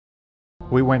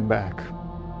We went back.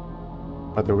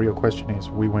 But the real question is,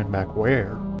 we went back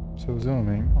where? So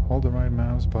zooming, hold the right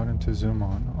mouse button to zoom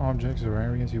on objects or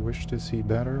areas you wish to see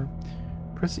better.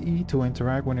 Press E to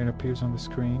interact when it appears on the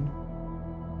screen.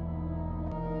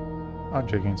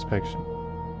 Object inspection.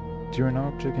 During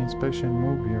object inspection,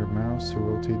 move your mouse to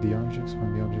rotate the objects.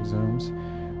 When the object zooms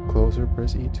closer,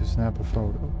 press E to snap a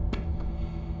photo.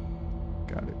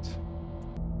 Got it.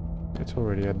 It's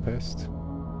already at best.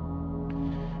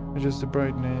 Adjust the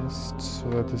brightness so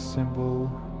that the symbol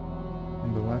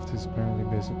on the left is barely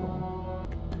visible.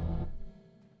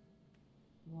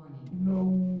 Warning.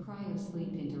 No.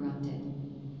 Cryosleep interrupted.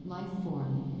 Life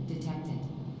form detected.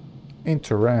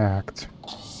 Interact.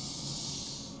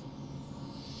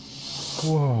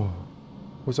 Whoa.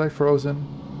 Was I frozen?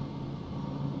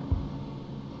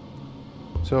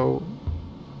 So,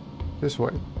 this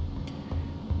way.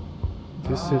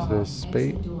 This is the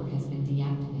space. Exit door has been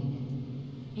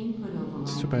deactivated. Input override.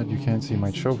 It's too bad you can't see my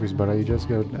trophies, but I just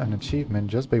got an achievement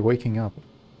just by waking up.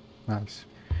 Nice.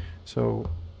 So,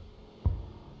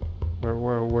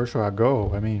 where should I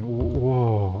go? I mean,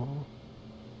 whoa.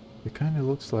 It kind of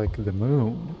looks like the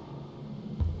moon.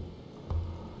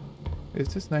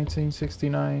 Is this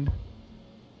 1969?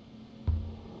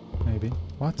 Maybe.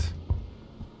 What?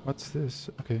 What's this?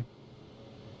 Okay.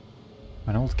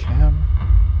 An old cam?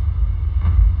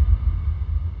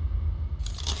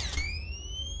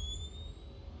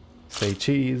 Say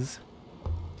cheese.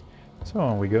 So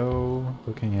on we go,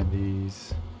 looking at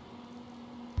these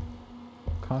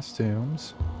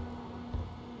costumes.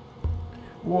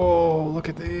 Whoa, look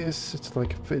at this. It's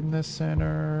like a fitness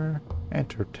center,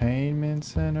 entertainment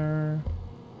center.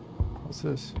 What's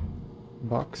this?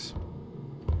 Box.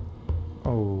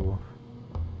 Oh.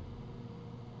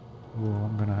 Oh,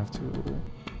 I'm gonna have to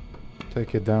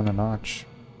take it down a notch.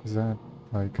 Is that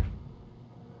like...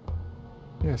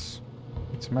 Yes,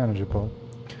 it's manageable.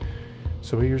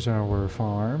 So here's our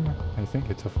farm. I think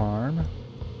it's a farm.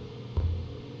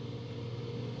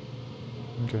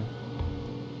 Okay.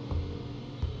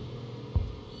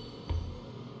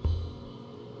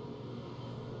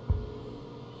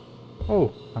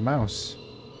 Oh, a mouse.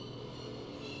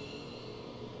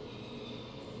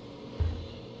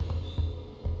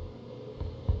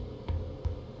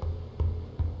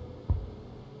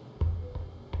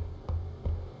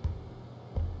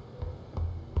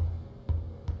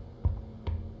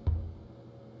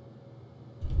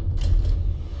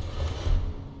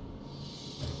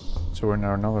 So we're in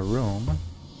another room.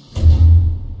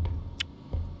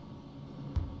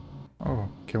 Oh,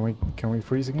 can we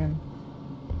freeze again?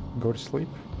 Go to sleep?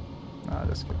 Nah,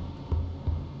 that's good.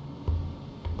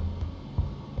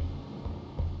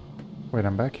 Wait,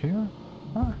 I'm back here?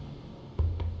 Ah.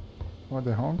 What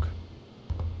the honk?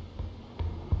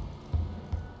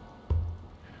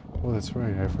 Oh, that's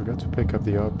right, I forgot to pick up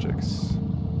the objects.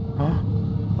 Huh?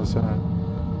 What's that?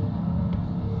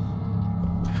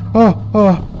 Oh!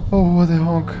 Oh! Oh, what the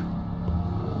honk?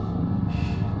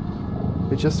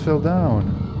 It just fell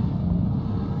down.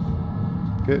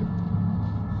 Good.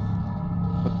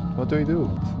 What do I do?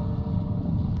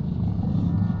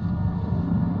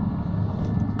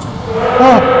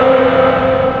 Ah!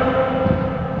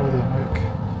 What the heck?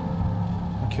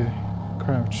 Okay,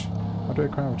 crouch. How do I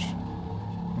crouch?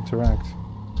 Interact.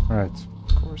 Right,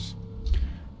 of course.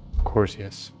 Of course,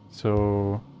 yes.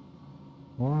 So,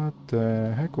 what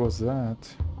the heck was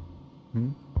that?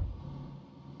 Hmm?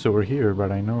 So we're here,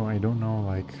 but I don't know,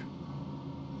 like...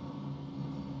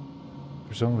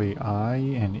 There's only I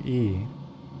and E.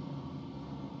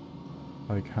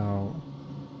 Like how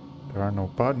there are no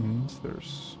buttons,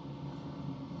 there's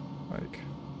like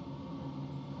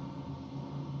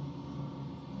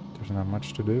there's not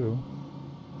much to do.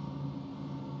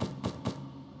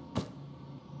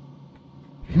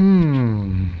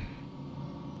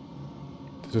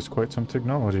 This is quite some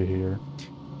technology here.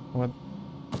 What?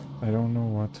 I don't know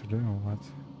what to do. What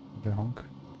the honk?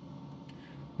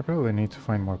 I probably need to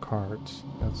find more cards.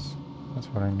 That's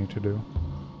what I need to do.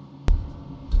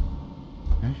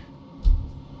 Okay.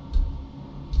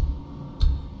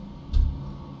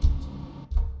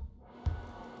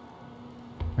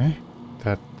 Eh?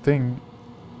 That thing,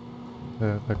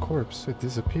 the corpse, it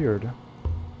disappeared.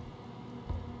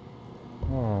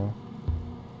 Oh.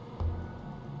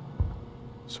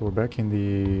 So we're back in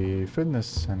the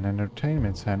fitness and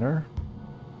entertainment center.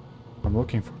 I'm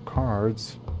looking for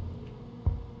cards.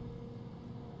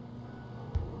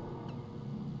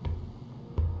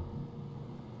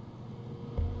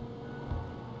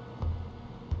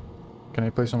 Can I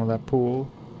play some of that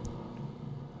pool?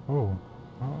 Oh.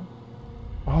 Oh.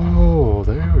 Oh,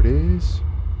 there it is.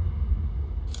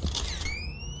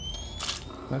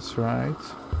 That's right.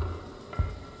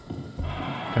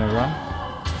 Can I run?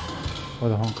 What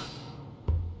the honk?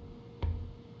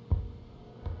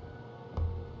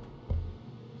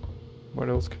 What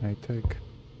else can I take?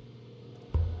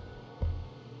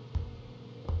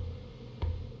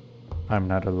 I'm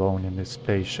not alone in this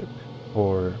spaceship.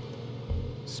 Or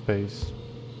space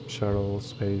shuttle,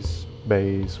 space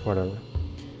base, whatever.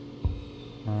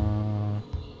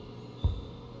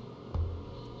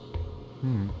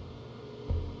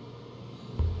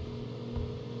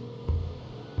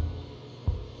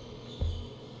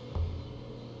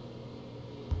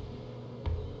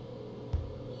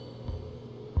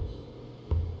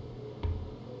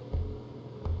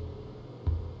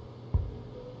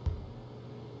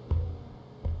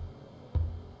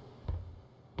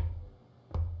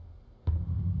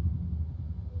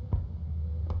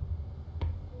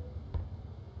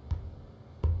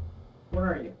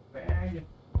 Where are you, bag?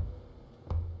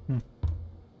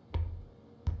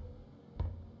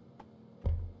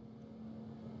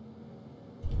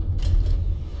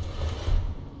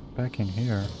 Back in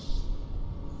here.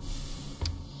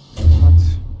 What?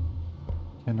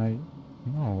 Can I?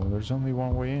 No, there's only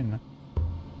one way in.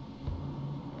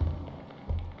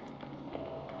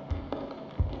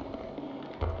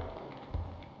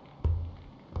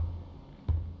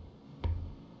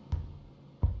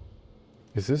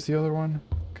 Is this the other one?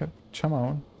 Come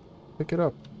on, pick it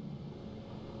up.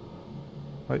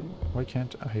 Why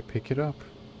can't I pick it up?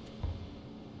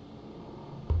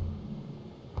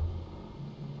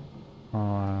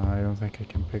 I don't think I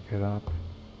can pick it up.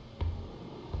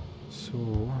 So...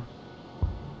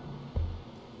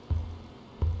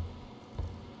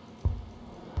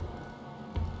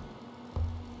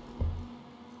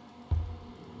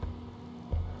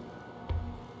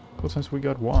 well, since we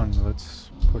got one, let's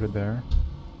put it there.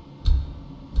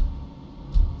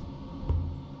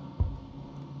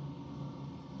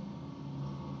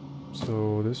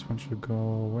 So this one should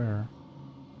go where?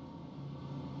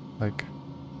 Like...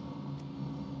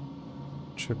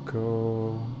 should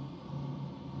go...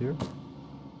 here?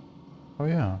 Oh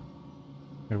yeah,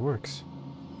 it works.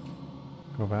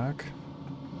 Go back.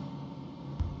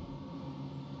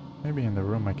 Maybe in the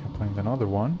room I can plant another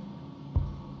one.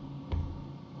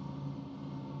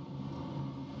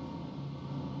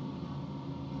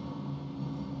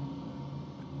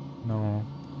 No.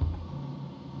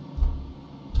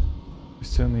 We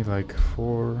still need like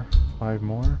 4, 5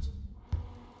 more.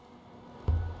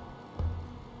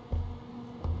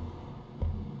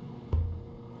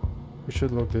 We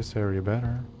should look this area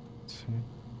better. Let's see.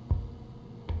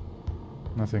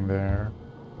 Nothing there.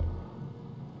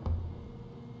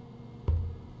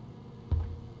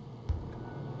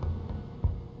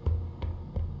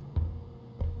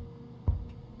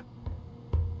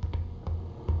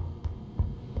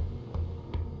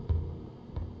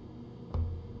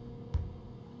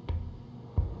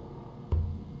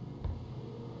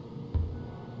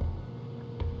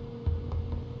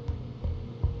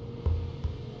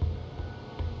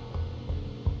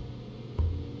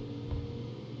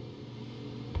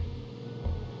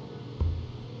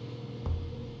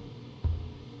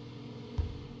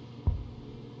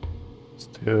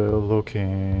 Still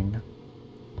looking.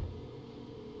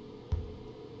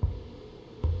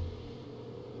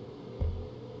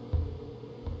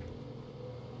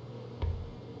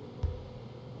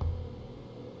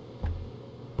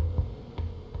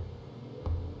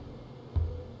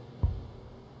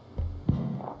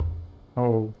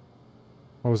 Oh,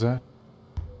 what was that?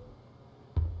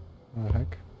 What the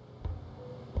heck?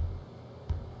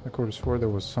 I could have swore there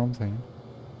was something.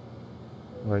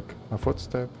 Like a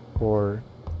footstep or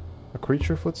a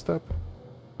creature footstep.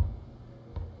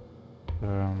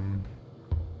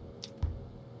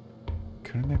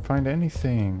 Couldn't I find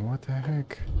anything? What the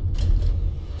heck?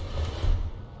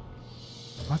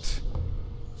 What?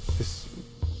 This...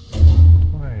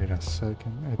 wait a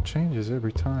second. It changes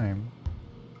every time.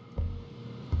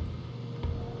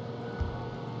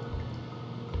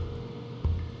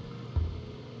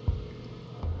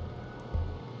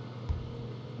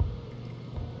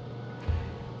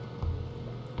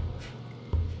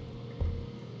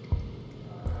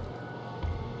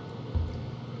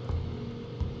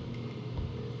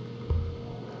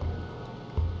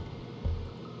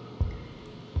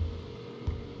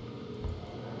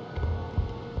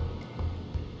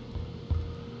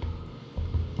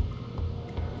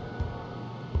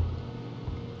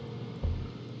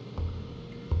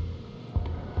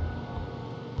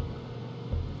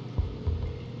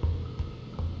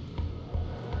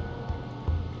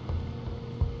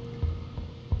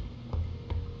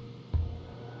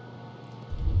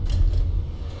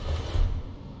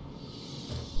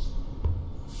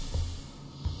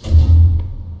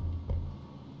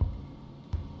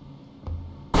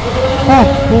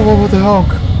 Oh, what the hell?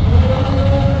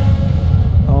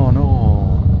 Oh no.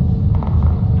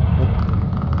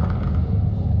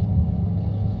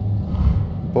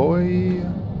 Boy,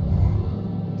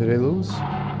 did I lose?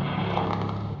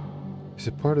 Is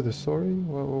it part of the story?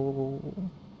 Whoa.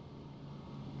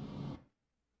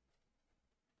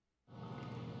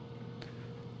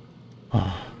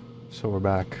 So we're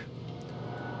back.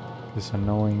 This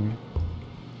annoying...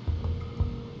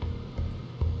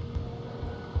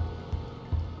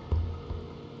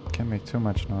 Can't make too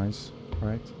much noise,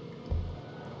 right?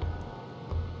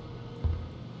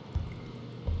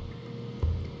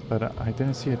 But I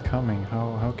didn't see it coming.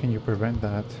 How can you prevent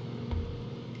that?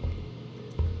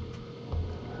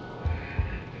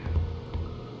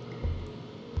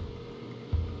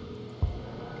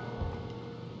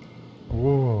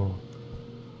 Whoa.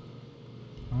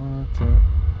 What the...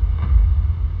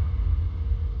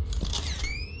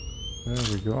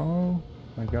 There we go.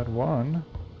 I got one.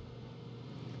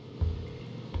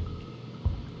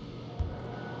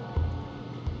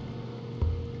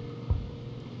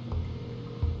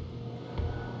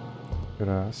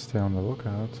 Gotta stay on the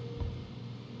lookout.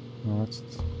 No, it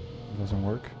doesn't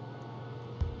work.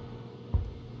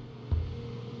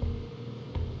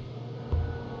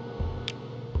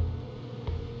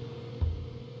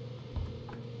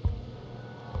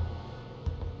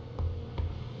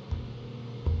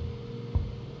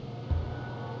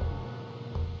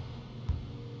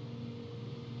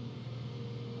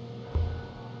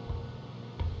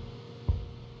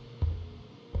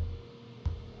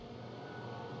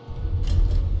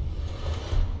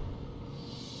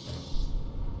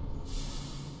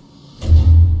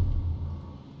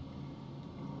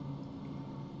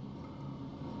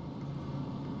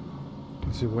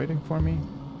 Is he waiting for me?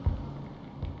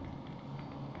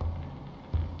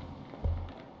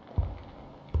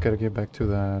 Gotta get back to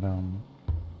that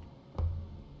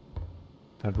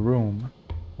that room.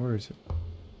 Where is it?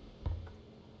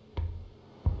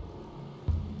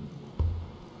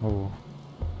 Oh.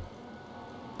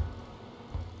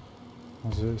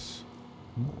 What's this?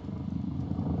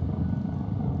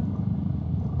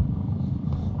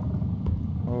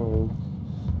 Oh.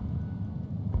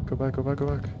 Go back, go back, go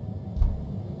back.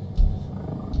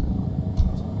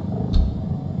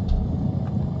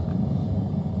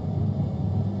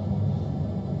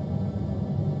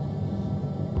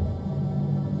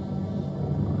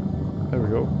 There we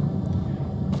go.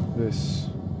 This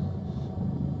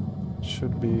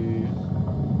should be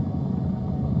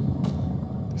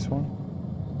this one.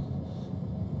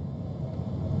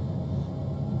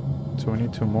 So we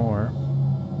need two more.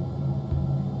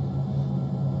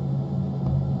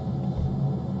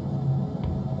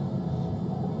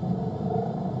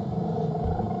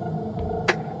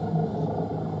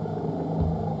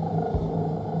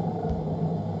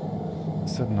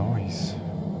 What's that noise?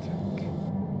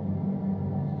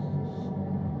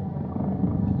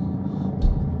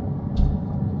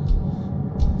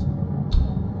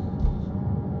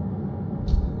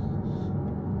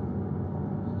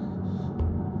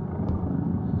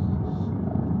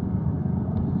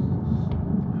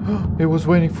 It was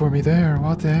waiting for me there.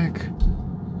 What the heck?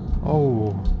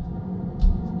 Oh.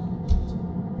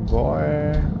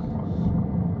 Boy.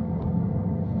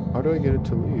 How do I get it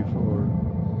to leave? Or...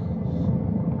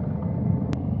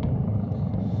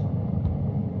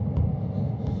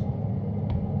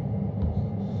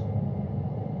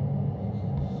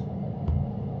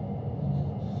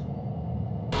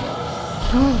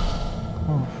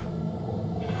 Oh.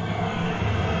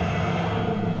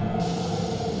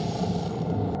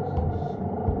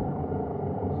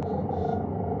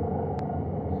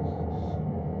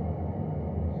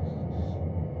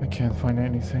 I can't find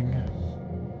anything.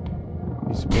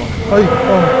 He's blocked. Hey!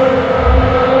 Oh!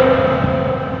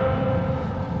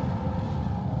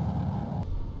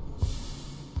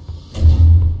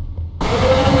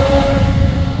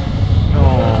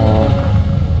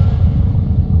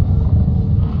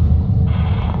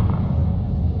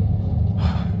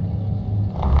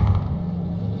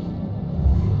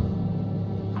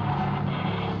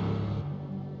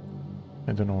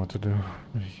 I don't know what to do.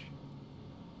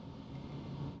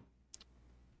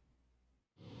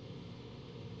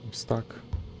 I'm stuck.